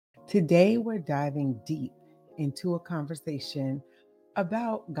Today, we're diving deep into a conversation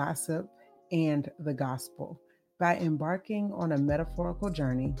about gossip and the gospel by embarking on a metaphorical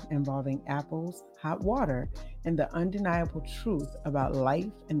journey involving apples, hot water, and the undeniable truth about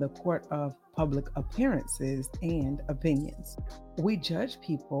life in the court of public appearances and opinions. We judge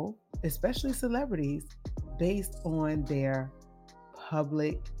people, especially celebrities, based on their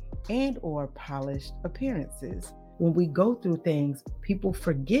public and or polished appearances. When we go through things, people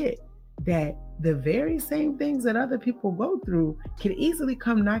forget that the very same things that other people go through can easily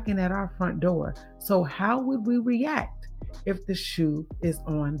come knocking at our front door. So how would we react if the shoe is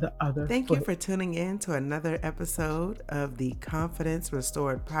on the other Thank you foot? for tuning in to another episode of the Confidence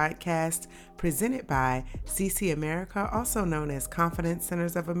Restored podcast presented by CC America, also known as Confidence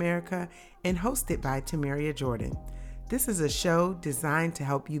Centers of America, and hosted by Tamaria Jordan. This is a show designed to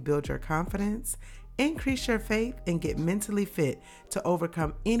help you build your confidence, increase your faith, and get mentally fit to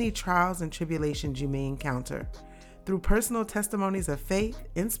overcome any trials and tribulations you may encounter. Through personal testimonies of faith,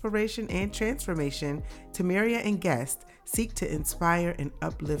 inspiration, and transformation, Tamaria and guests seek to inspire and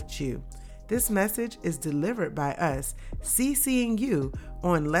uplift you. This message is delivered by us, CCing you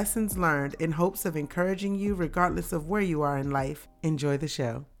on lessons learned in hopes of encouraging you regardless of where you are in life. Enjoy the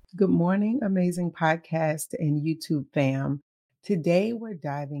show. Good morning, amazing podcast and YouTube fam. Today, we're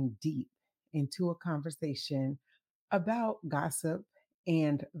diving deep into a conversation about gossip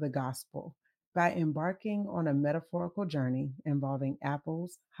and the gospel by embarking on a metaphorical journey involving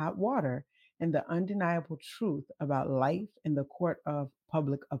apples, hot water, and the undeniable truth about life in the court of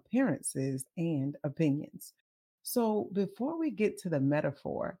public appearances and opinions. So, before we get to the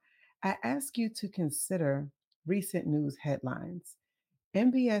metaphor, I ask you to consider recent news headlines.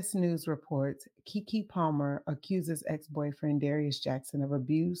 NBS News reports Keke Palmer accuses ex boyfriend Darius Jackson of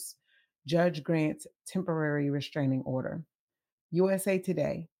abuse. Judge grants temporary restraining order. USA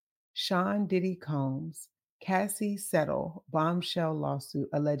Today, Sean Diddy Combs, Cassie settle bombshell lawsuit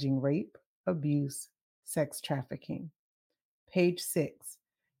alleging rape, abuse, sex trafficking. Page 6,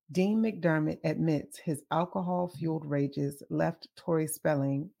 Dean McDermott admits his alcohol fueled rages left Tori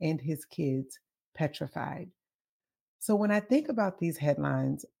Spelling and his kids petrified. So when I think about these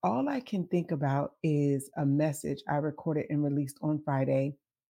headlines, all I can think about is a message I recorded and released on Friday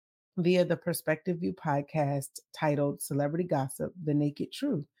via the Perspective View podcast titled Celebrity Gossip: The Naked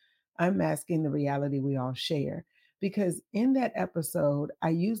Truth, Unmasking the Reality We All Share. Because in that episode, I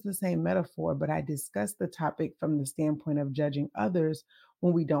used the same metaphor, but I discussed the topic from the standpoint of judging others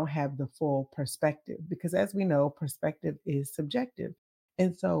when we don't have the full perspective. Because as we know, perspective is subjective.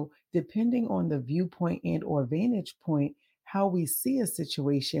 And so depending on the viewpoint and or vantage point, how we see a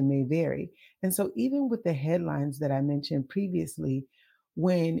situation may vary. And so even with the headlines that I mentioned previously,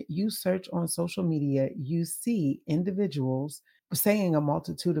 when you search on social media, you see individuals saying a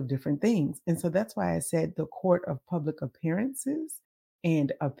multitude of different things. And so that's why I said the court of public appearances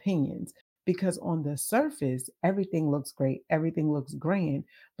and opinions, because on the surface, everything looks great, everything looks grand,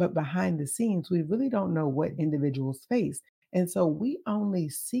 but behind the scenes, we really don't know what individuals face. And so we only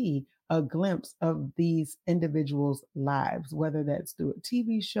see a glimpse of these individuals' lives, whether that's through a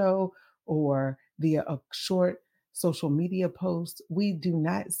TV show or via a short social media posts. We do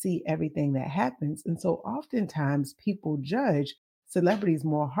not see everything that happens. And so oftentimes people judge celebrities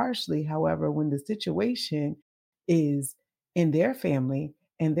more harshly. However, when the situation is in their family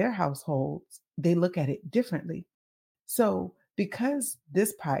and their households, they look at it differently. So, because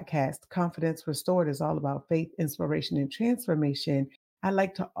this podcast, Confidence Restored, is all about faith, inspiration, and transformation, I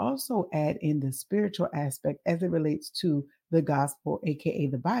like to also add in the spiritual aspect as it relates to the gospel, AKA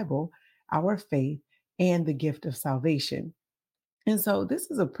the Bible, our faith, and the gift of salvation. And so,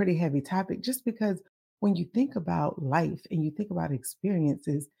 this is a pretty heavy topic just because when you think about life and you think about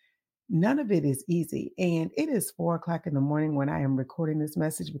experiences, none of it is easy. And it is 4 o'clock in the morning when I am recording this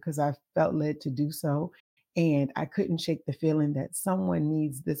message because I felt led to do so. And I couldn't shake the feeling that someone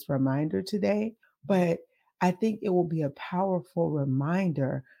needs this reminder today. But I think it will be a powerful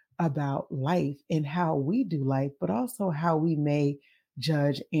reminder about life and how we do life, but also how we may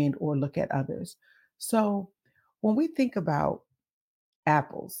judge and or look at others. So when we think about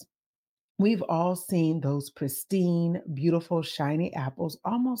apples, we've all seen those pristine, beautiful, shiny apples,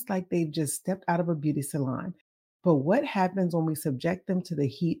 almost like they've just stepped out of a beauty salon. But what happens when we subject them to the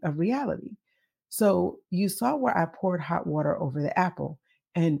heat of reality? So you saw where I poured hot water over the apple.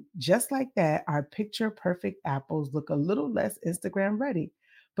 And just like that, our picture perfect apples look a little less Instagram ready.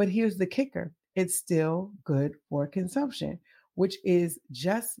 But here's the kicker: it's still good for consumption, which is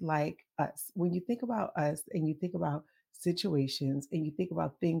just like us. When you think about us and you think about situations and you think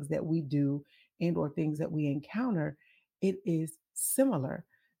about things that we do and or things that we encounter, it is similar.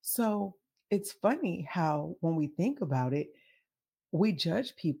 So it's funny how, when we think about it, we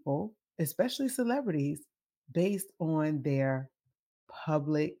judge people, especially celebrities, based on their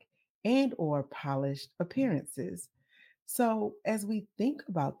public and or polished appearances. So, as we think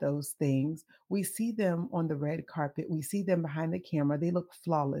about those things, we see them on the red carpet, we see them behind the camera, they look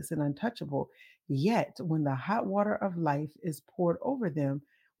flawless and untouchable. Yet, when the hot water of life is poured over them,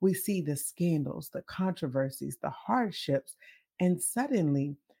 we see the scandals, the controversies, the hardships, and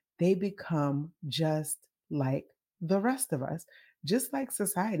suddenly they become just like the rest of us, just like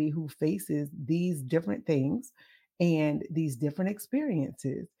society who faces these different things and these different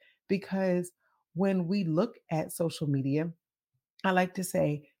experiences. Because when we look at social media, I like to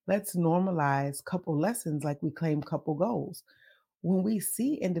say, let's normalize couple lessons like we claim couple goals. When we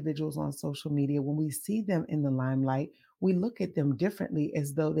see individuals on social media, when we see them in the limelight, we look at them differently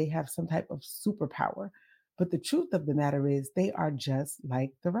as though they have some type of superpower. But the truth of the matter is, they are just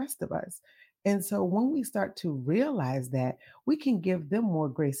like the rest of us. And so when we start to realize that, we can give them more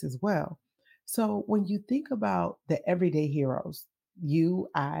grace as well. So when you think about the everyday heroes, you,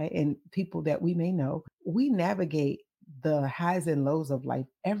 I, and people that we may know, we navigate the highs and lows of life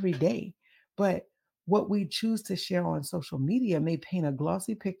every day. But what we choose to share on social media may paint a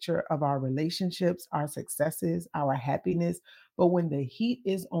glossy picture of our relationships, our successes, our happiness. But when the heat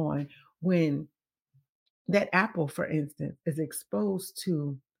is on, when that apple, for instance, is exposed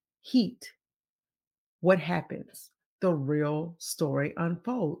to heat, what happens? The real story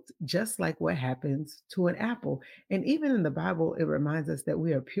unfolds, just like what happens to an apple. And even in the Bible, it reminds us that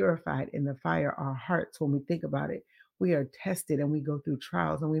we are purified in the fire, our hearts, when we think about it. We are tested and we go through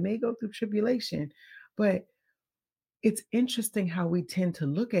trials and we may go through tribulation. But it's interesting how we tend to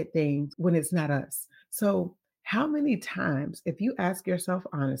look at things when it's not us. So, how many times, if you ask yourself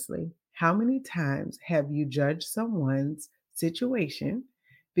honestly, how many times have you judged someone's situation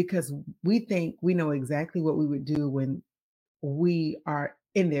because we think we know exactly what we would do when we are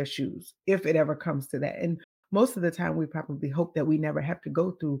in their shoes, if it ever comes to that? And most of the time, we probably hope that we never have to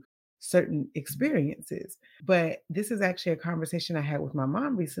go through certain experiences. But this is actually a conversation I had with my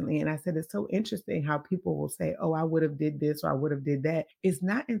mom recently. And I said, it's so interesting how people will say, oh, I would have did this or I would have did that. It's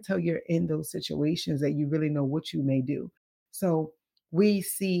not until you're in those situations that you really know what you may do. So we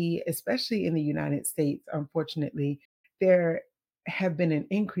see, especially in the United States, unfortunately, there have been an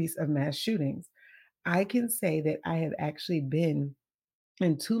increase of mass shootings. I can say that I have actually been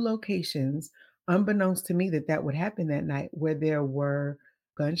in 2 locations, unbeknownst to me that that would happen that night, where there were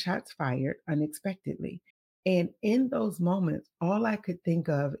gunshots fired unexpectedly. And in those moments, all I could think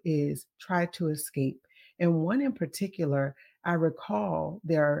of is try to escape. And one in particular, I recall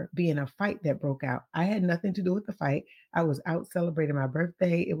there being a fight that broke out. I had nothing to do with the fight. I was out celebrating my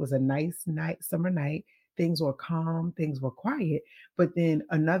birthday. It was a nice night, summer night. Things were calm, things were quiet. But then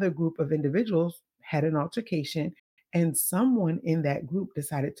another group of individuals had an altercation, and someone in that group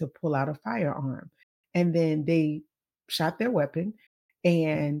decided to pull out a firearm. And then they shot their weapon.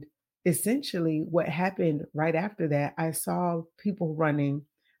 And essentially, what happened right after that, I saw people running.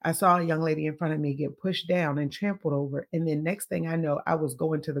 I saw a young lady in front of me get pushed down and trampled over. And then next thing I know, I was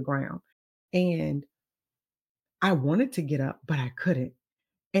going to the ground. And I wanted to get up, but I couldn't.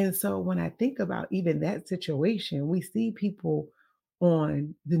 And so when I think about even that situation, we see people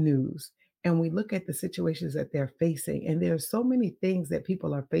on the news and we look at the situations that they're facing. And there's so many things that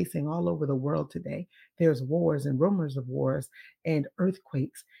people are facing all over the world today. There's wars and rumors of wars and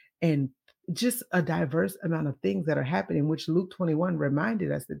earthquakes and just a diverse amount of things that are happening, which Luke 21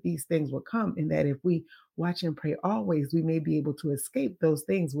 reminded us that these things will come, and that if we watch and pray always, we may be able to escape those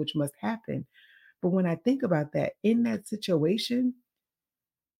things which must happen. But when I think about that, in that situation,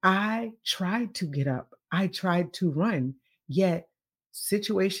 I tried to get up. I tried to run, yet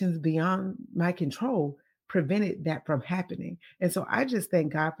situations beyond my control prevented that from happening. And so I just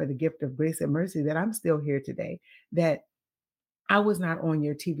thank God for the gift of grace and mercy that I'm still here today, that I was not on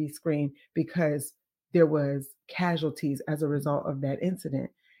your TV screen because there was casualties as a result of that incident.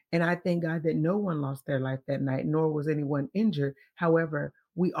 And I thank God that no one lost their life that night, nor was anyone injured. However,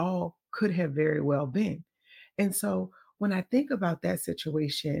 we all could have very well been. And so when I think about that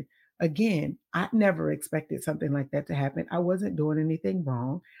situation, again, I never expected something like that to happen. I wasn't doing anything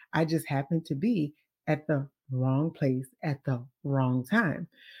wrong. I just happened to be at the wrong place at the wrong time.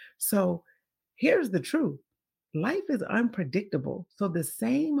 So here's the truth: life is unpredictable. So the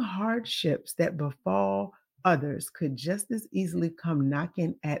same hardships that befall others could just as easily come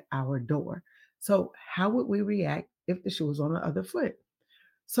knocking at our door. So, how would we react if the shoe was on the other foot?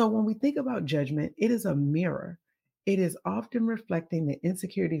 So, when we think about judgment, it is a mirror. It is often reflecting the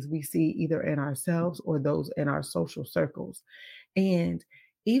insecurities we see either in ourselves or those in our social circles. And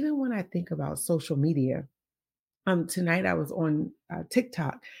even when I think about social media, tonight I was on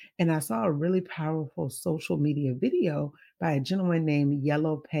TikTok and I saw a really powerful social media video by a gentleman named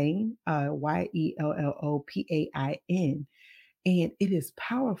Yellow Pain, YELLOPAIN. And it is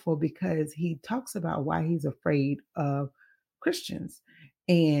powerful because he talks about why he's afraid of Christians.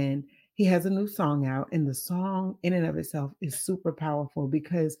 And he has a new song out, and the song in and of itself is super powerful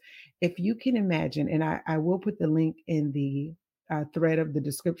because if you can imagine, and I will put the link in the thread of the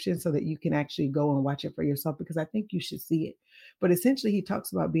description so that you can actually go and watch it for yourself because I think you should see it. But essentially, he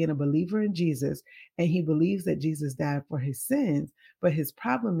talks about being a believer in Jesus and he believes that Jesus died for his sins. But his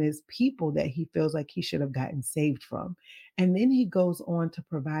problem is people that he feels like he should have gotten saved from. And then he goes on to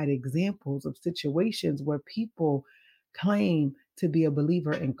provide examples of situations where people claim to be a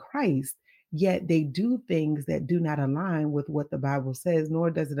believer in Christ, yet they do things that do not align with what the Bible says, nor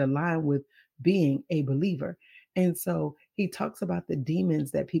does it align with being a believer. And so he talks about the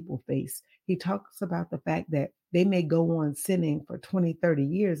demons that people face. He talks about the fact that they may go on sinning for 20, 30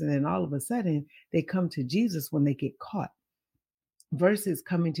 years, and then all of a sudden they come to Jesus when they get caught versus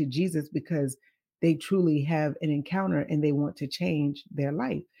coming to Jesus because they truly have an encounter and they want to change their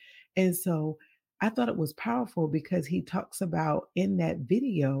life. And so I thought it was powerful because he talks about in that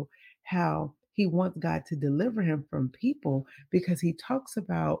video how he wants God to deliver him from people because he talks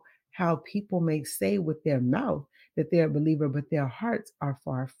about how people may say with their mouth that they're a believer, but their hearts are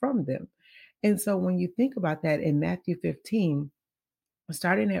far from them. And so when you think about that in Matthew 15,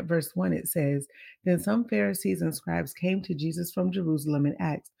 starting at verse 1, it says, Then some Pharisees and scribes came to Jesus from Jerusalem and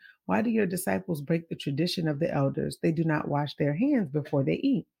asked, Why do your disciples break the tradition of the elders? They do not wash their hands before they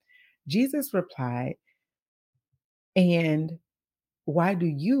eat. Jesus replied, And why do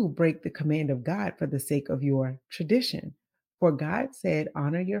you break the command of God for the sake of your tradition? For God said,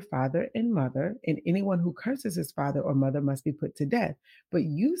 Honor your father and mother, and anyone who curses his father or mother must be put to death. But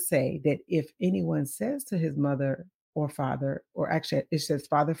you say that if anyone says to his mother or father, or actually it says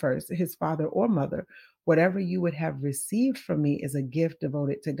father first, his father or mother, whatever you would have received from me is a gift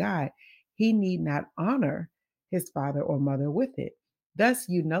devoted to God, he need not honor his father or mother with it. Thus,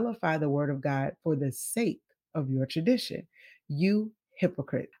 you nullify the word of God for the sake of your tradition. You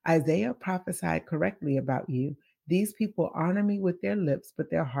hypocrite. Isaiah prophesied correctly about you. These people honor me with their lips, but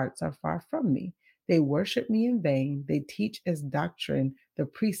their hearts are far from me. They worship me in vain. They teach as doctrine the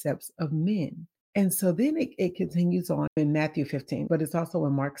precepts of men. And so then it continues on in Matthew 15, but it's also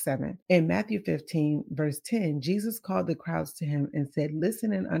in Mark 7. In Matthew 15, verse 10, Jesus called the crowds to him and said,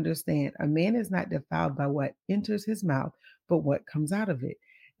 Listen and understand, a man is not defiled by what enters his mouth, but what comes out of it.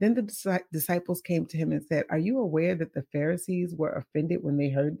 Then the disciples came to him and said, Are you aware that the Pharisees were offended when they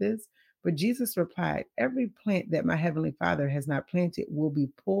heard this? But Jesus replied, Every plant that my heavenly Father has not planted will be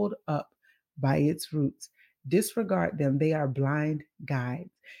pulled up by its roots. Disregard them, they are blind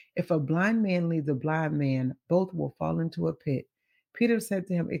guides. If a blind man leads a blind man, both will fall into a pit. Peter said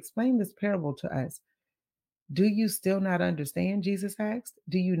to him, Explain this parable to us. Do you still not understand? Jesus asked.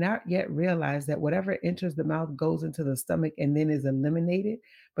 Do you not yet realize that whatever enters the mouth goes into the stomach and then is eliminated?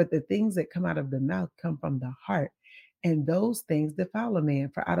 But the things that come out of the mouth come from the heart, and those things defile a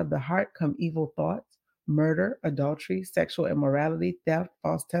man. For out of the heart come evil thoughts, murder, adultery, sexual immorality, theft,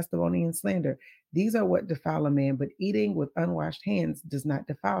 false testimony, and slander. These are what defile a man, but eating with unwashed hands does not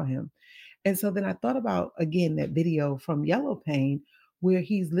defile him. And so then I thought about again that video from Yellow Pain, where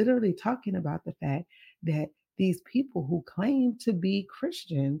he's literally talking about the fact that these people who claim to be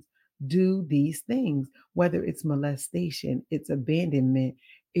Christians do these things, whether it's molestation, it's abandonment,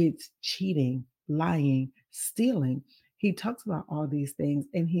 it's cheating, lying, stealing. He talks about all these things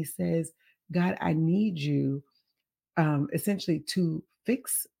and he says, God, I need you essentially to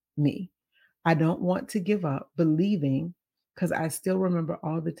fix me. I don't want to give up believing because I still remember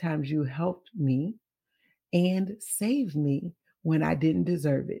all the times you helped me and saved me when I didn't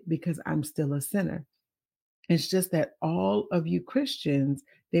deserve it because I'm still a sinner. It's just that all of you Christians,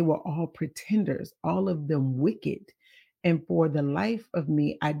 they were all pretenders, all of them wicked. And for the life of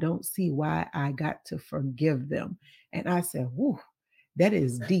me, I don't see why I got to forgive them. And I said, whew, that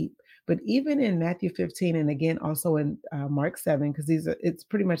is deep. But even in Matthew 15, and again, also in Mark 7, because it's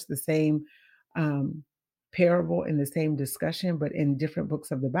pretty much the same um, parable and the same discussion, but in different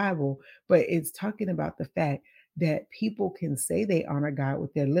books of the Bible. But it's talking about the fact that people can say they honor God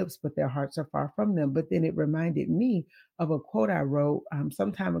with their lips, but their hearts are far from them. But then it reminded me of a quote I wrote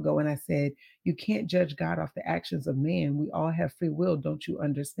some time ago, and I said, You can't judge God off the actions of man. We all have free will, don't you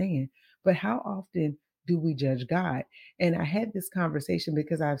understand? But how often do we judge God? And I had this conversation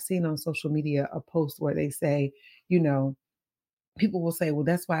because I've seen on social media a post where they say, you know, people will say, Well,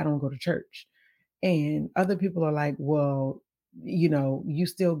 that's why I don't go to church. And other people are like, Well, You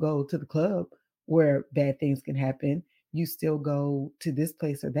still go to the club where bad things can happen. You still go to this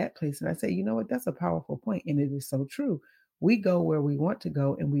place or that place. And I say, you know what? That's a powerful point, and it is so true. We go where we want to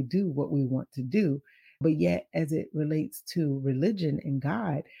go and we do what we want to do. But yet, as it relates to religion and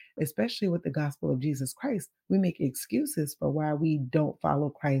God, especially with the gospel of Jesus Christ, we make excuses for why we don't follow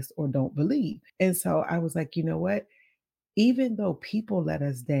Christ or don't believe. And so I was like, you know what? Even though people let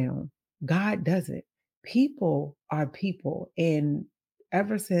us down, God doesn't. People are people. And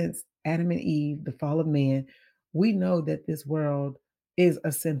ever since Adam and Eve, the fall of man, we know that this world is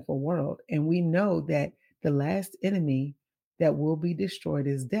a sinful world. And we know that the last enemy that will be destroyed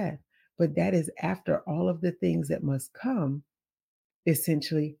is death. But that is after all of the things that must come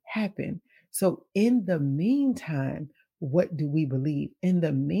essentially happen. So, in the meantime, what do we believe? In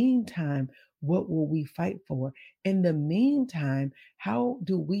the meantime, what will we fight for? In the meantime, how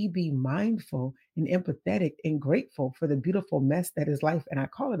do we be mindful and empathetic and grateful for the beautiful mess that is life? And I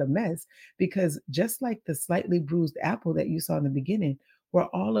call it a mess because just like the slightly bruised apple that you saw in the beginning, we're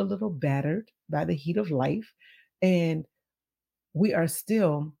all a little battered by the heat of life. And we are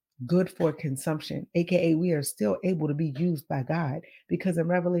still good for consumption, aka we are still able to be used by God. Because in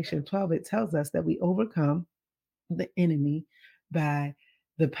Revelation 12, it tells us that we overcome the enemy by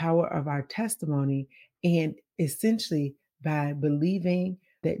the power of our testimony and essentially by believing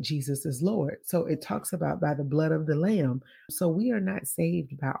that Jesus is Lord. So it talks about by the blood of the Lamb. So we are not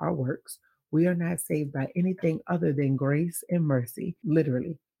saved by our works. We are not saved by anything other than grace and mercy,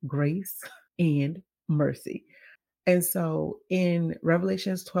 literally, grace and mercy. And so in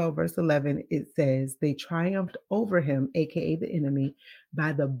Revelations 12, verse 11, it says, they triumphed over him, aka the enemy,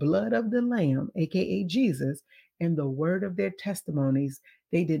 by the blood of the Lamb, aka Jesus, and the word of their testimonies.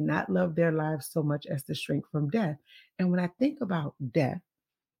 They did not love their lives so much as to shrink from death. And when I think about death,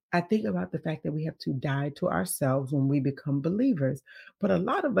 I think about the fact that we have to die to ourselves when we become believers. But a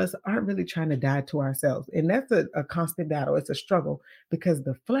lot of us aren't really trying to die to ourselves. And that's a constant battle. It's a struggle because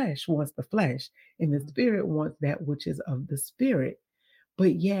the flesh wants the flesh and the spirit wants that which is of the spirit.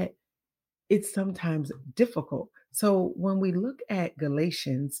 But yet, it's sometimes difficult. So when we look at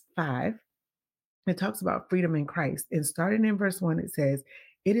Galatians 5, it talks about freedom in Christ. And starting in verse 1, it says,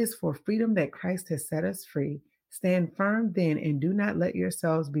 it is for freedom that Christ has set us free. Stand firm then and do not let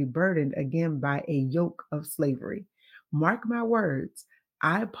yourselves be burdened again by a yoke of slavery. Mark my words.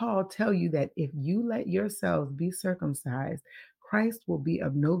 I, Paul, tell you that if you let yourselves be circumcised, Christ will be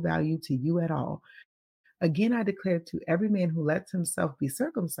of no value to you at all. Again, I declare to every man who lets himself be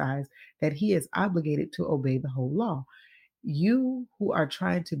circumcised that he is obligated to obey the whole law. You who are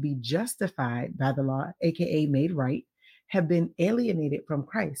trying to be justified by the law, aka made right, have been alienated from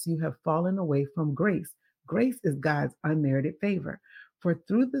Christ. You have fallen away from grace. Grace is God's unmerited favor. For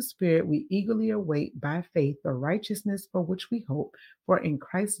through the Spirit we eagerly await by faith the righteousness for which we hope. For in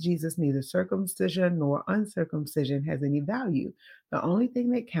Christ Jesus neither circumcision nor uncircumcision has any value. The only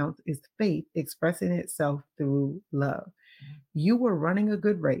thing that counts is faith expressing itself through love. You were running a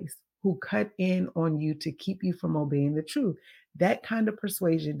good race. Who cut in on you to keep you from obeying the truth? That kind of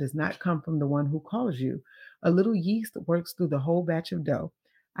persuasion does not come from the one who calls you. A little yeast works through the whole batch of dough.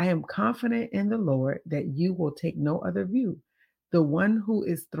 I am confident in the Lord that you will take no other view. The one who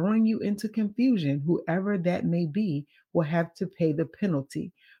is throwing you into confusion, whoever that may be, will have to pay the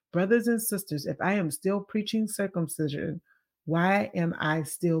penalty. Brothers and sisters, if I am still preaching circumcision, why am I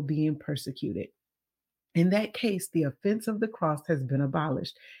still being persecuted? In that case, the offense of the cross has been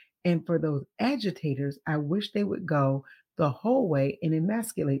abolished. And for those agitators, I wish they would go the whole way and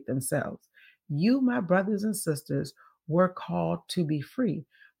emasculate themselves. You, my brothers and sisters, were called to be free,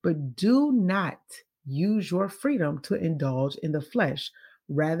 but do not use your freedom to indulge in the flesh.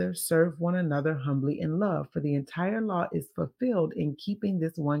 Rather, serve one another humbly in love, for the entire law is fulfilled in keeping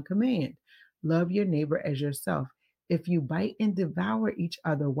this one command: love your neighbor as yourself. If you bite and devour each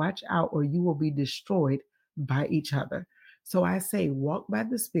other, watch out, or you will be destroyed by each other. So I say, walk by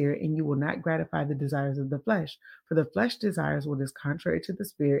the Spirit, and you will not gratify the desires of the flesh. For the flesh desires what is contrary to the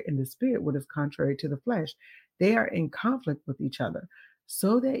Spirit, and the Spirit what is contrary to the flesh. They are in conflict with each other,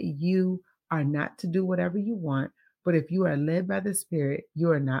 so that you are not to do whatever you want. But if you are led by the Spirit,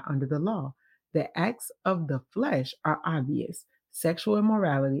 you are not under the law. The acts of the flesh are obvious: sexual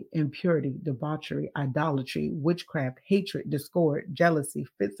immorality, impurity, debauchery, idolatry, witchcraft, hatred, discord, jealousy,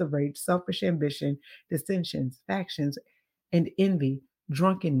 fits of rage, selfish ambition, dissensions, factions, and envy,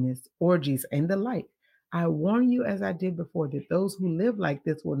 drunkenness, orgies, and the like. I warn you, as I did before, that those who live like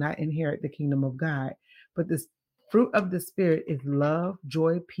this will not inherit the kingdom of God. But the fruit of the Spirit is love,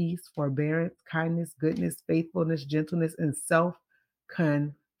 joy, peace, forbearance, kindness, goodness, faithfulness, gentleness, and self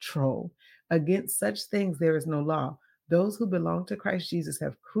control. Against such things there is no law. Those who belong to Christ Jesus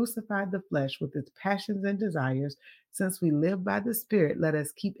have crucified the flesh with its passions and desires. Since we live by the Spirit, let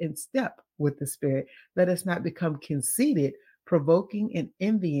us keep in step with the Spirit. Let us not become conceited, provoking and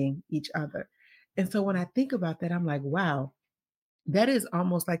envying each other. And so when I think about that, I'm like, wow, that is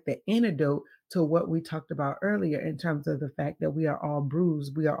almost like the antidote to what we talked about earlier in terms of the fact that we are all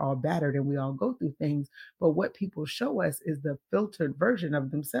bruised, we are all battered, and we all go through things. But what people show us is the filtered version of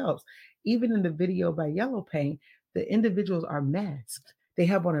themselves. Even in the video by Yellow Paint, the individuals are masked. They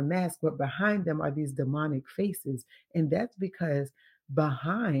have on a mask, but behind them are these demonic faces. And that's because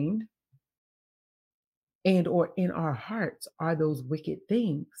behind and or in our hearts are those wicked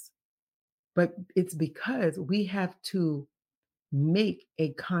things. But it's because we have to make a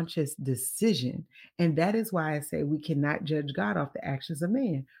conscious decision. And that is why I say we cannot judge God off the actions of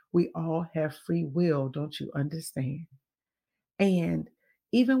man. We all have free will, don't you understand? And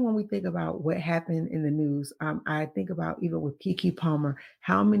even when we think about what happened in the news, I think about even with Kiki Palmer,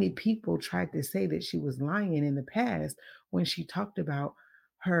 how many people tried to say that she was lying in the past when she talked about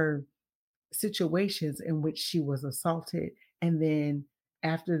her situations in which she was assaulted. And then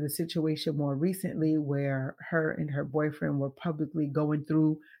after the situation more recently, where her and her boyfriend were publicly going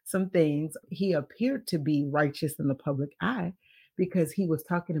through some things, he appeared to be righteous in the public eye because he was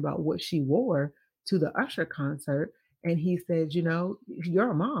talking about what she wore to the Usher concert. And he said, you know,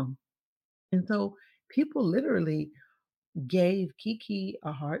 you're a mom. And so people literally gave Kiki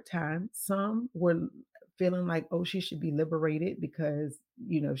a hard time. Some were feeling like, oh, she should be liberated because,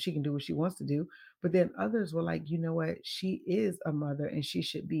 you know, she can do what she wants to do. But then others were like, you know what? She is a mother and she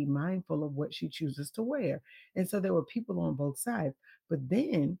should be mindful of what she chooses to wear. And so there were people on both sides. But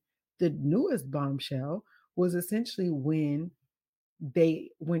then the newest bombshell was essentially when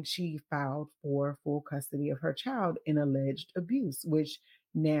she filed for full custody of her child in alleged abuse, which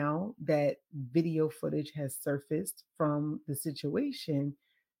now that video footage has surfaced from the situation,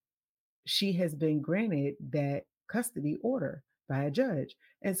 she has been granted that custody order by a judge.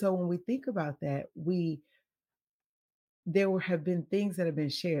 And so when we think about that, have been things that have been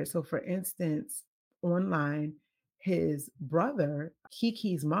shared. So, for instance, online, his brother,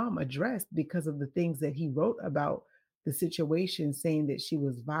 Kiki's mom, addressed because of the things that he wrote about the situation, saying that she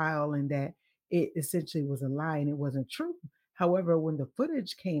was vile and that it essentially was a lie and it wasn't true. However, when the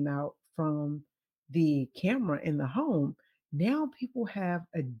footage came out from the camera in the home, now people have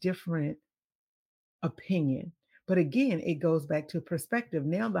a different opinion. But again, it goes back to perspective.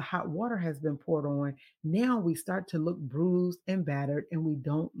 Now the hot water has been poured on. Now we start to look bruised and battered, and we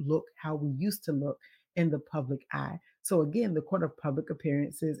don't look how we used to look in the public eye. So, again, the court of public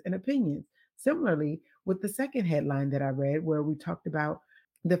appearances and opinions. Similarly, with the second headline that I read, where we talked about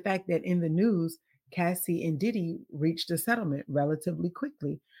the fact that in the news, Cassie and Diddy reached a settlement relatively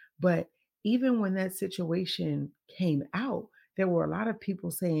quickly. But even when that situation came out, there were a lot of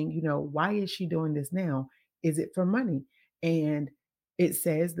people saying, you know, why is she doing this now? Is it for money? And it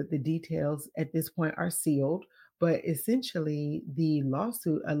says that the details at this point are sealed, but essentially the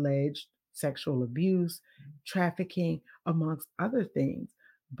lawsuit alleged sexual abuse, trafficking, amongst other things.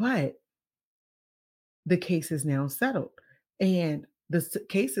 But the case is now settled. And the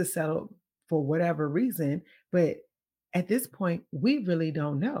case is settled for whatever reason. But at this point, we really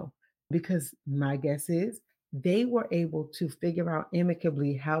don't know because my guess is they were able to figure out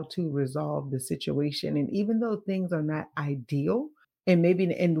amicably how to resolve the situation. And even though things are not ideal, and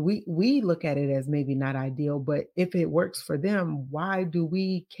maybe and we look at it as maybe not ideal, but if it works for them, why do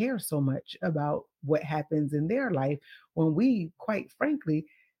we care so much about what happens in their life when we, quite frankly,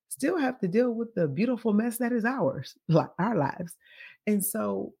 still have to deal with the beautiful mess that is ours, like our lives. And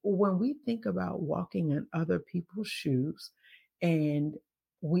so when we think about walking in other people's shoes and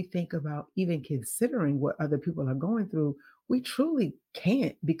we think about even considering what other people are going through, we truly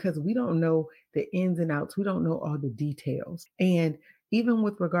can't because we don't know the ins and outs. We don't know all the details. And even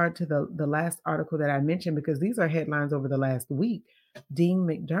with regard to the last article that I mentioned, because these are headlines over the last week, Dean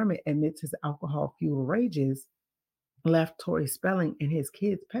McDermott admits his alcohol fueled rages left Tori Spelling and his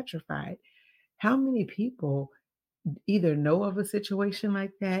kids petrified. How many people either know of a situation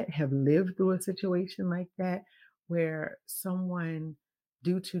like that, have lived through a situation like that, where someone,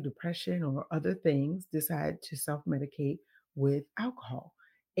 due to depression or other things, decide to self medicate with alcohol?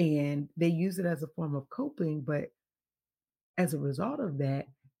 And they use it as a form of coping, but as a result of that,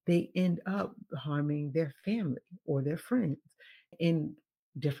 they end up harming their family or their friends in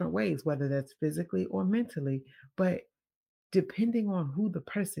different ways, whether that's physically or mentally. But depending on who the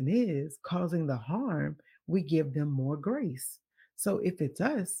person is causing the harm, we give them more grace. So if it's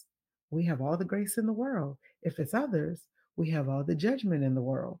us, we have all the grace in the world. If it's others, we have all the judgment in the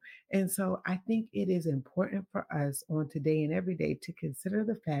world. And so I think it is important for us on today and every day to consider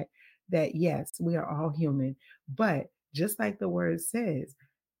the fact that yes, we are all human, but just like the word says,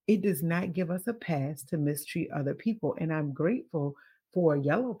 it does not give us a pass to mistreat other people. And I'm grateful for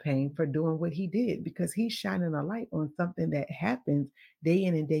Yellow Pain for doing what he did because he's shining a light on something that happens day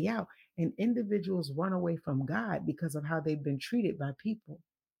in and day out. And individuals run away from God because of how they've been treated by people.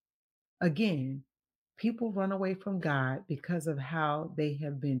 Again, people run away from God because of how they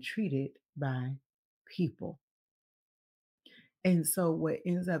have been treated by people. And so what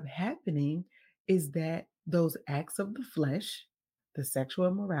ends up happening is that those acts of the flesh, the sexual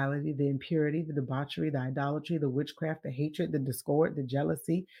immorality, the impurity, the debauchery, the idolatry, the witchcraft, the hatred, the discord, the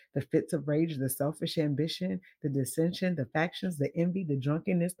jealousy, the fits of rage, the selfish ambition, the dissension, the factions, the envy, the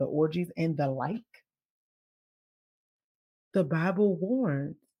drunkenness, the orgies, and the like, the Bible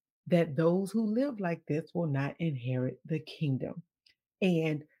warns that those who live like this will not inherit the kingdom.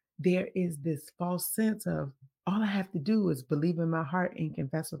 And there is this false sense of all I have to do is believe in my heart and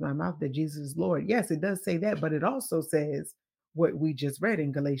confess with my mouth that Jesus is Lord. Yes, it does say that, but it also says what we just read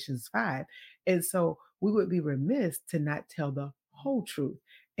in Galatians 5. And so we would be remiss to not tell the whole truth.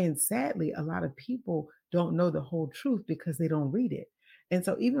 And sadly, a lot of people don't know the whole truth because they don't read it. And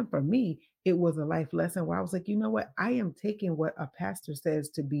so even for me, it was a life lesson where I was like, you know what? I am taking what a pastor says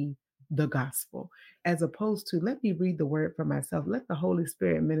to be the gospel as opposed to let me read the word for myself. Let the Holy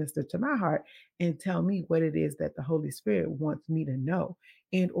Spirit minister to my heart and tell me what it is that the Holy Spirit wants me to know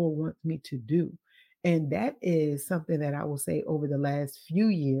and or wants me to do. And that is something that I will say over the last few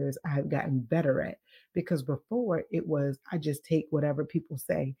years I've gotten better at because before it was I just take whatever people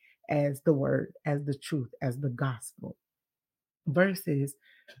say as the word, as the truth, as the gospel versus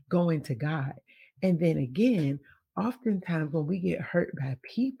going to God. And then again, oftentimes when we get hurt by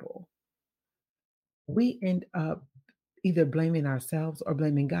people, we end up either blaming ourselves or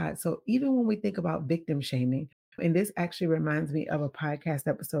blaming God. So even when we think about victim shaming, and this actually reminds me of a podcast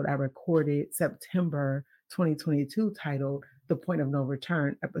episode I recorded September 2022 titled The Point of No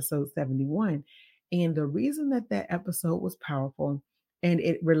Return, episode 71. And the reason that that episode was powerful and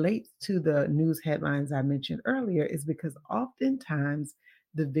it relates to the news headlines I mentioned earlier is because oftentimes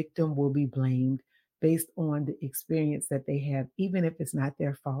the victim will be blamed based on the experience that they have, even if it's not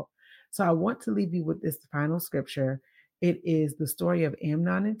their fault. So I want to leave you with this final scripture. It is the story of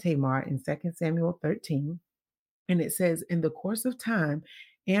Amnon and Tamar in 2 Samuel 13. And it says, in the course of time,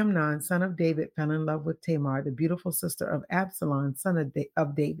 Amnon, son of David, fell in love with Tamar, the beautiful sister of Absalom, son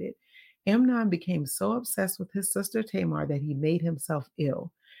of David. Amnon became so obsessed with his sister Tamar that he made himself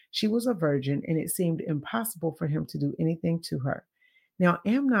ill. She was a virgin, and it seemed impossible for him to do anything to her. Now,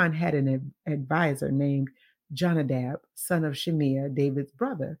 Amnon had an advisor named Jonadab, son of Shemiah, David's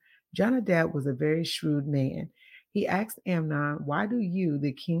brother. Jonadab was a very shrewd man. He asked Amnon, why do you,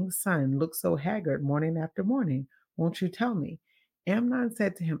 the king's son, look so haggard morning after morning? Won't you tell me? Amnon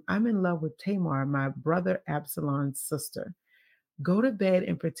said to him, I'm in love with Tamar, my brother Absalom's sister. Go to bed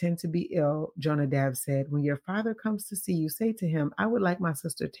and pretend to be ill, Jonadab said. When your father comes to see you, say to him, I would like my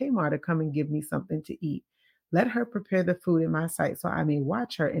sister Tamar to come and give me something to eat. Let her prepare the food in my sight so I may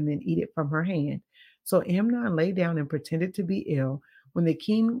watch her and then eat it from her hand. So Amnon lay down and pretended to be ill. When the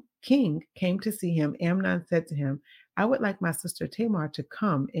king came to see him, Amnon said to him, I would like my sister Tamar to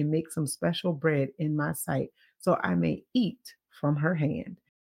come and make some special bread in my sight so I may eat from her hand.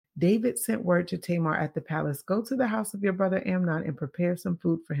 David sent word to Tamar at the palace, go to the house of your brother Amnon and prepare some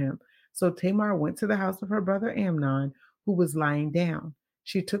food for him. So Tamar went to the house of her brother Amnon, who was lying down.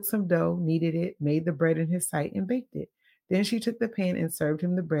 She took some dough, kneaded it, made the bread in his sight, and baked it. Then she took the pan and served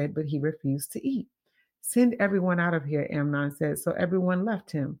him the bread, but he refused to eat. Send everyone out of here, Amnon said. So everyone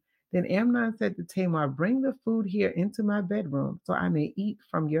left him. Then Amnon said to Tamar, bring the food here into my bedroom so I may eat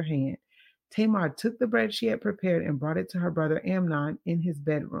from your hand. Tamar took the bread she had prepared and brought it to her brother Amnon in his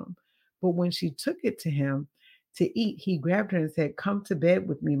bedroom. But when she took it to him to eat, he grabbed her and said, come to bed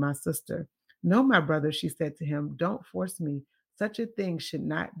with me, my sister. No, my brother, she said to him, don't force me. Such a thing should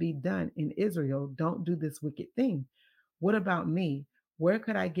not be done in Israel. Don't do this wicked thing. What about me? Where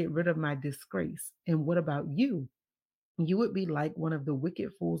could I get rid of my disgrace? And what about you? You would be like one of the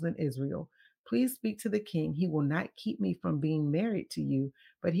wicked fools in Israel. Please speak to the king. He will not keep me from being married to you.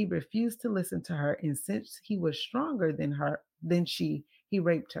 But he refused to listen to her, and since he was stronger than she, he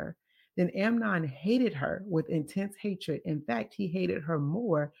raped her. Then Amnon hated her with intense hatred. In fact, he hated her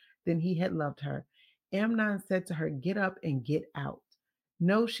more than he had loved her. Amnon said to her, get up and get out.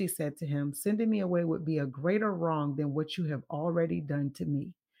 No, she said to him, sending me away would be a greater wrong than what you have already done to me.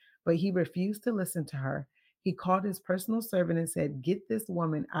 But he refused to listen to her. He called his personal servant and said, get this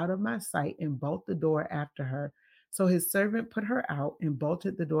woman out of my sight and bolt the door after her. So his servant put her out and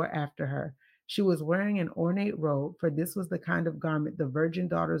bolted the door after her. She was wearing an ornate robe, for this was the kind of garment the virgin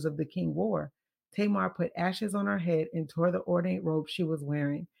daughters of the king wore. Tamar put ashes on her head and tore the ornate robe she was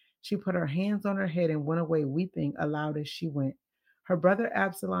wearing. She put her hands on her head and went away weeping aloud as she went. Her brother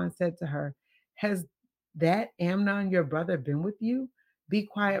Absalom said to her, Has that Amnon your brother been with you? Be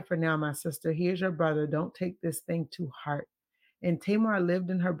quiet for now, my sister. He is your brother. Don't take this thing to heart. And Tamar lived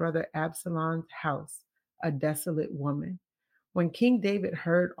in her brother Absalom's house, a desolate woman. When King David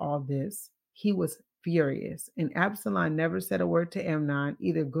heard all this, he was furious, and Absalom never said a word to Amnon,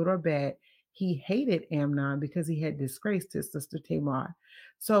 either good or bad. He hated Amnon because he had disgraced his sister Tamar.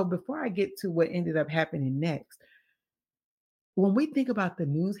 So, before I get to what ended up happening next, when we think about the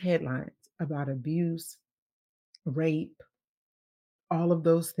news headlines about abuse, rape, all of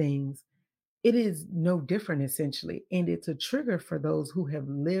those things, it is no different essentially. And it's a trigger for those who have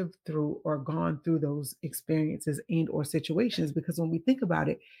lived through or gone through those experiences and or situations. Because when we think about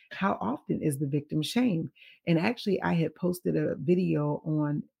it, how often is the victim shamed? And actually, I had posted a video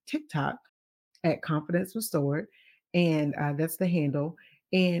on TikTok at Confidence Restored, and that's the handle.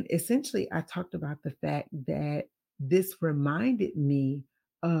 And essentially, I talked about the fact that this reminded me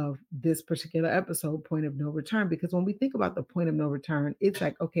of this particular episode, Point of No Return, because when we think about the point of no return, it's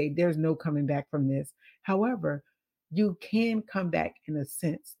like, okay, there's no coming back from this. However, you can come back in a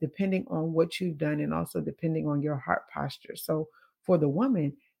sense, depending on what you've done and also depending on your heart posture. So for the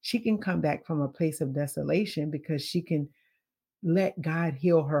woman, she can come back from a place of desolation because she can let God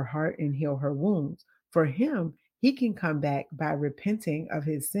heal her heart and heal her wounds. For him, he can come back by repenting of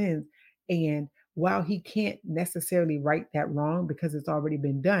his sins. And while he can't necessarily right that wrong because it's already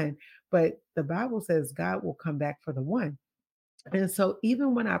been done, but the Bible says God will come back for the one. And so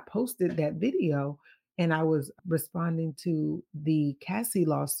even when I posted that video and I was responding to the Cassie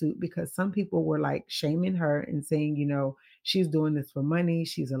lawsuit, because some people were like shaming her and saying, she's doing this for money,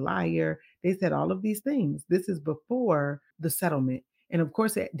 she's a liar. They said all of these things. This is before the settlement. And of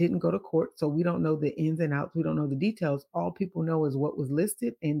course, it didn't go to court. So we don't know the ins and outs. We don't know the details. All people know is what was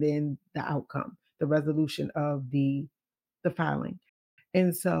listed and then the outcome, the resolution of the filing.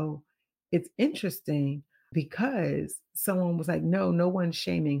 And so it's interesting because someone was like, no, no one's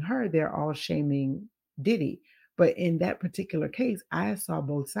shaming her. They're all shaming Diddy. But in that particular case, I saw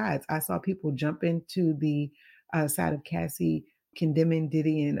both sides. I saw people jump into the side of Cassie condemning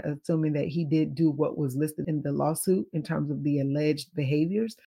Diddy and assuming that he did do what was listed in the lawsuit in terms of the alleged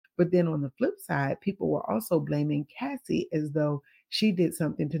behaviors. But then on the flip side, people were also blaming Cassie as though she did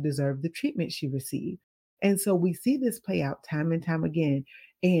something to deserve the treatment she received. And so we see this play out time and time again.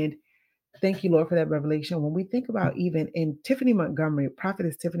 And thank you, Lord, for that revelation. When we think about even, and Tiffany Montgomery,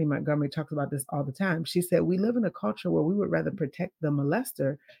 prophetess Tiffany Montgomery talks about this all the time. She said, we live in a culture where we would rather protect the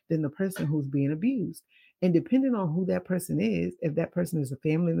molester than the person who's being abused. And depending on who that person is, if that person is a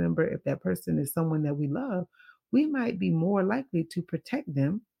family member, if that person is someone that we love, we might be more likely to protect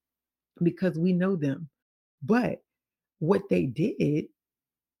them because we know them. But what they did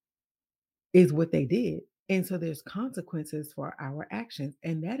is what they did. And so there's consequences for our actions,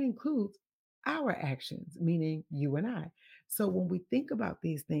 and that includes our actions, meaning you and I. So when we think about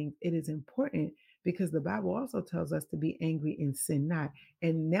these things, it is important because the Bible also tells us to be angry and sin not.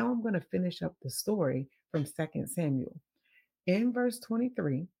 And now I'm going to finish up the story from Second Samuel. In verse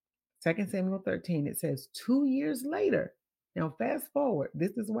 23, 2 Samuel 13, it says, 2 years later. Now, fast forward.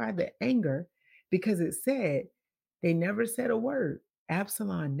 This is why the anger, because it said they never said a word.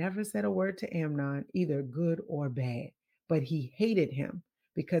 Absalom never said a word to Amnon, either good or bad, but he hated him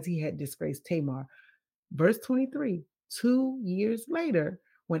because he had disgraced Tamar. Verse 23, 2 years later,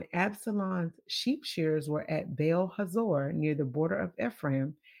 when Absalom's sheep shearers were at Baal Hazor near the border of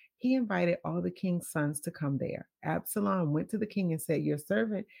Ephraim, he invited all the king's sons to come there. Absalom went to the king and said, your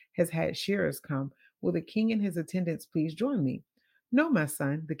servant has had shearers come. Will the king and his attendants please join me? No, my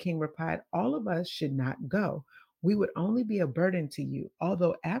son, the king replied, all of us should not go. We would only be a burden to you.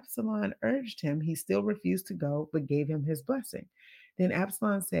 Although Absalom urged him, he still refused to go, but gave him his blessing. Then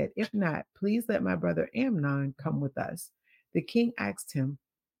Absalom said, if not, please let my brother Amnon come with us. The king asked him,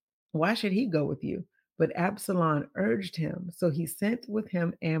 why should he go with you? But Absalom urged him, so he sent with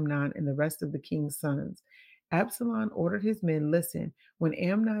him Amnon and the rest of the king's sons. Absalom ordered his men, listen, when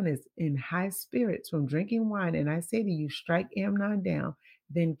Amnon is in high spirits from drinking wine, and I say to you, strike Amnon down,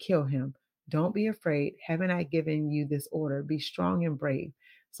 then kill him. Don't be afraid. Haven't I given you this order? Be strong and brave.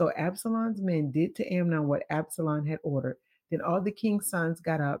 So Absalom's men did to Amnon what Absalom had ordered. Then all the king's sons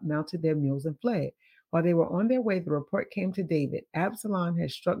got up, mounted their mules, and fled. While they were on their way, the report came to David, Absalom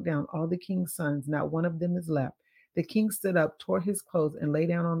has struck down all the king's sons, not one of them is left. The king stood up, tore his clothes, and lay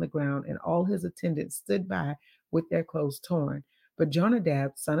down on the ground, and all his attendants stood by with their clothes torn. But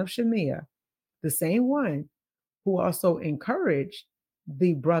Jonadab, son of Shemiah, the same one who also encouraged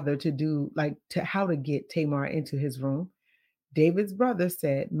the brother to do like to how to get Tamar into his room. David's brother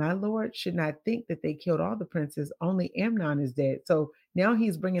said, "My lord should not think that they killed all the princes. Only Amnon is dead." So now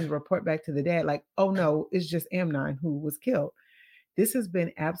he's bringing the report back to the dad, like, "Oh no, it's just Amnon who was killed." This has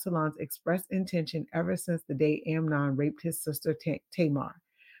been Absalom's expressed intention ever since the day Amnon raped his sister Tamar.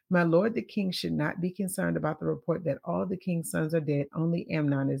 My lord the king should not be concerned about the report that all the king's sons are dead, only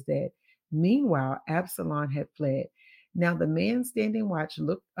Amnon is dead. Meanwhile, Absalom had fled. Now the man standing watch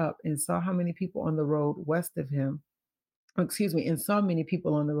looked up and saw how many people on the road west of him, and saw many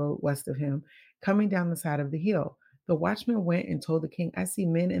people on the road west of him coming down the side of the hill. The watchman went and told the king, "I see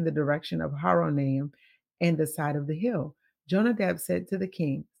men in the direction of Horonaim and the side of the hill." Jonadab said to the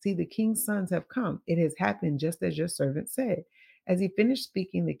king, "See, the king's sons have come. It has happened just as your servant said." As he finished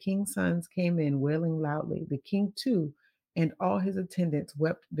speaking, the king's sons came in wailing loudly. The king, too, and all his attendants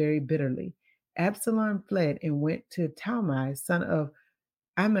wept very bitterly. Absalom fled and went to Talmai, son of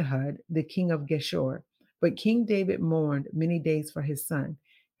Ammihud, the king of Geshur. But King David mourned many days for his son.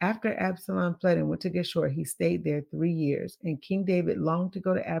 After Absalom fled and went to Geshur, he stayed there 3 years. And King David longed to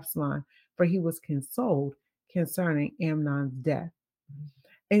go to Absalom, for he was consoled concerning Amnon's death.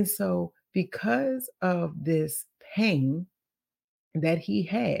 And so, because of this pain that he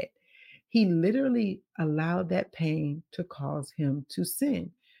had, he literally allowed that pain to cause him to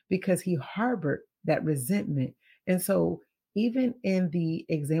sin because he harbored that resentment. And so, even in the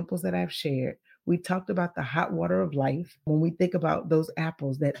examples that I've shared, we talked about the hot water of life. When we think about those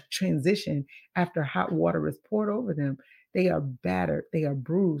apples that transition after hot water is poured over them, they are battered, they are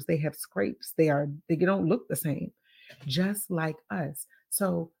bruised, they have scrapes, they don't look the same, just like us.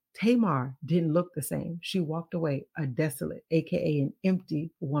 So Tamar didn't look the same. She walked away a desolate, aka an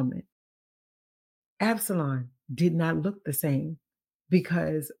empty woman. Absalom did not look the same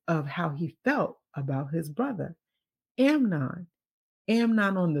because of how he felt about his brother. Amnon,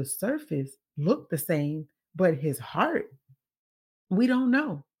 Amnon on the surface looked the same, but his heart, we don't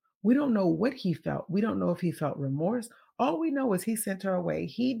know. We don't know what he felt. We don't know if he felt remorse. All we know is he sent her away.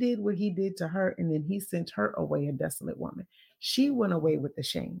 He did what he did to her, and then he sent her away, a desolate woman. She went away with the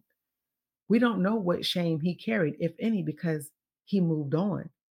shame. We don't know what shame he carried, if any, because he moved on,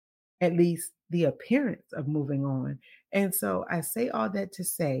 at least the appearance of moving on. And so I say all that to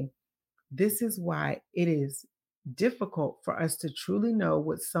say this is why it is difficult for us to truly know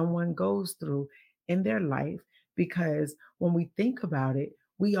what someone goes through in their life, because when we think about it,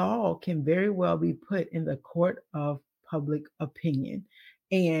 we all can very well be put in the court of public opinion.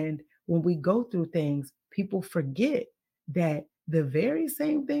 And when we go through things, people forget that the very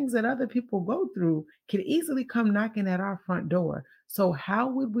same things that other people go through can easily come knocking at our front door. So, how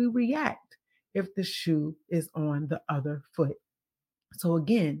would we react if the shoe is on the other foot? So,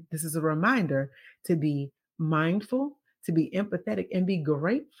 again, this is a reminder to be mindful, to be empathetic, and be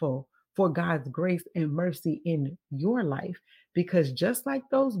grateful for God's grace and mercy in your life. Because just like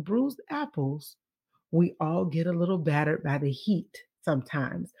those bruised apples, we all get a little battered by the heat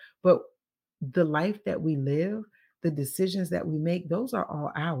sometimes. But the life that we live, the decisions that we make, those are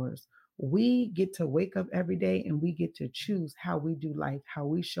all ours. We get to wake up every day and we get to choose how we do life, how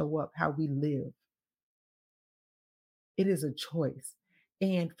we show up, how we live. It is a choice.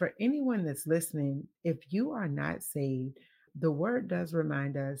 And for anyone that's listening, if you are not saved, the word does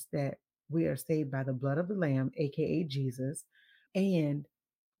remind us that we are saved by the blood of the Lamb, AKA Jesus. And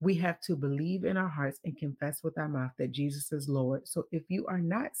we have to believe in our hearts and confess with our mouth that Jesus is Lord. So if you are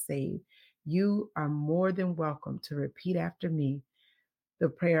not saved, you are more than welcome to repeat after me the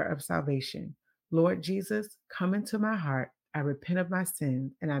prayer of salvation. Lord Jesus, come into my heart. I repent of my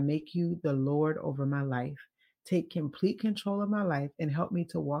sins and I make you the Lord over my life. Take complete control of my life and help me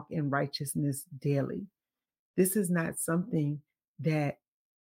to walk in righteousness daily. This is not something that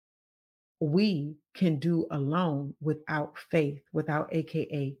we can do alone without faith, without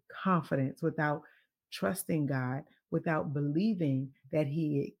AKA confidence, without trusting God, without believing that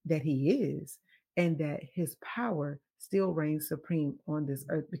he is and that his power still reigns supreme on this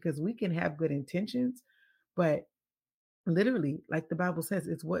earth, because we can have good intentions, but literally, like the Bible says,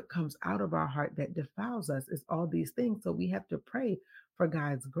 it's what comes out of our heart that defiles us. It's all these things. So we have to pray for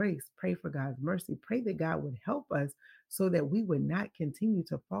God's grace, pray for God's mercy, pray that God would help us so that we would not continue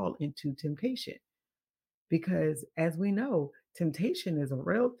to fall into temptation. Because as we know, temptation is a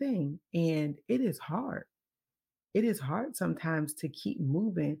real thing and it is hard. It is hard sometimes to keep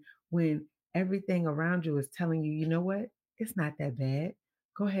moving when everything around you is telling you, you know what? It's not that bad.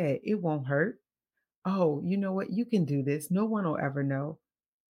 Go ahead. It won't hurt. Oh, you know what? You can do this. No one will ever know.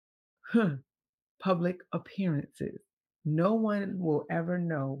 Huh. public appearances. No one will ever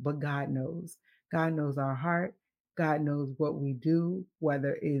know, but God knows. God knows our heart. God knows what we do,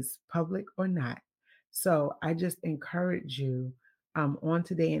 whether it's public or not. So I just encourage you on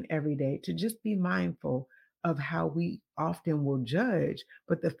today and every day to just be mindful of how we often will judge,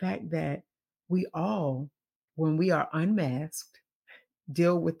 but the fact that we all, when we are unmasked,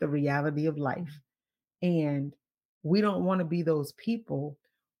 deal with the reality of life. And we don't want to be those people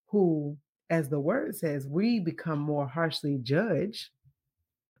who, as the word says, we become more harshly judged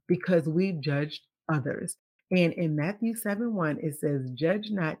because we've judged others. And in Matthew 7:1, it says,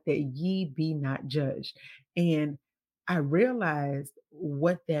 "Judge not that ye be not judged." And I realized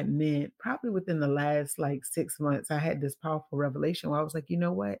what that meant probably within the last like 6 months. I had this powerful revelation where I was like, you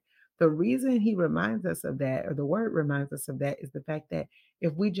know what? The reason he reminds us of that, or the word reminds us of that, is the fact that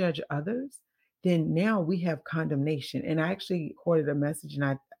if we judge others, then now we have condemnation. And I actually recorded a message and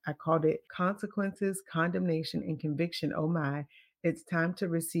I called it Consequences, Condemnation, and Conviction. Oh my, it's time to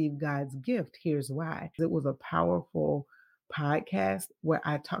receive God's gift. Here's why. It was a powerful podcast where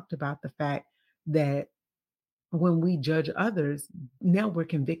I talked about the fact that when we judge others, now we're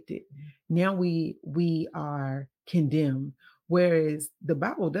convicted. Now we are condemned. Whereas the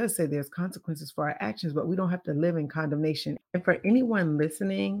Bible does say there's consequences for our actions, but we don't have to live in condemnation. And for anyone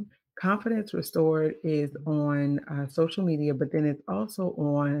listening, Confidence Restored is on social media, but then it's also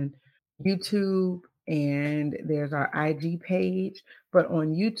on YouTube, and there's our IG page. But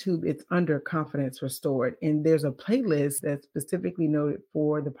on YouTube, it's under Confidence Restored. And there's a playlist that's specifically noted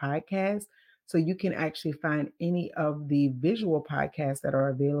for the podcast. So you can actually find any of the visual podcasts that are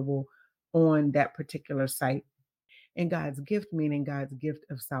available on that particular site. And God's gift, meaning God's gift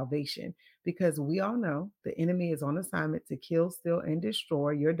of salvation, because we all know the enemy is on assignment to kill, steal, and destroy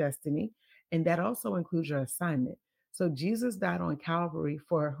your destiny. And that also includes your assignment. So Jesus died on Calvary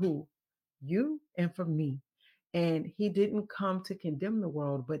for who? You and for me. And he didn't come to condemn the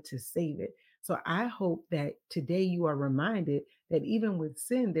world, but to save it. So I hope that today you are reminded that even with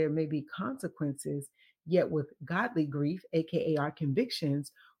sin, there may be consequences, yet with godly grief, AKA our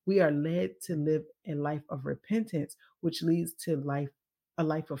convictions, we are led to live a life of repentance, which leads to a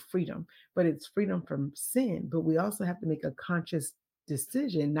life of freedom. But it's freedom from sin. But we also have to make a conscious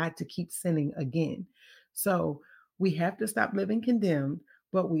decision not to keep sinning again. So we have to stop living condemned,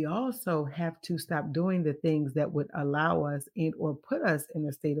 but we also have to stop doing the things that would allow us and or put us in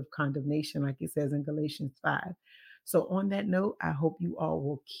a state of condemnation, like it says in Galatians 5. So on that note, I hope you all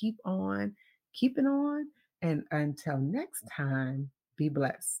will keep on keeping on. And until next time, be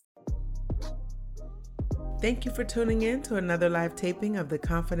blessed. Thank you for tuning in to another live taping of the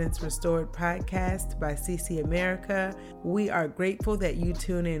Confidence Restored podcast by CC America. We are grateful that you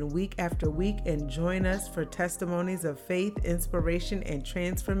tune in week after week and join us for testimonies of faith, inspiration, and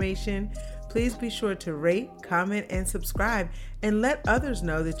transformation. Please be sure to rate, comment, and subscribe, and let others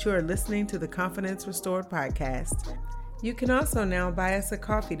know that you are listening to the Confidence Restored podcast. You can also now buy us a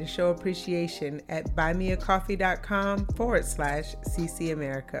coffee to show appreciation at buymeacoffee.com/CC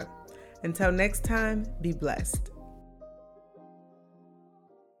America. Until next time, be blessed.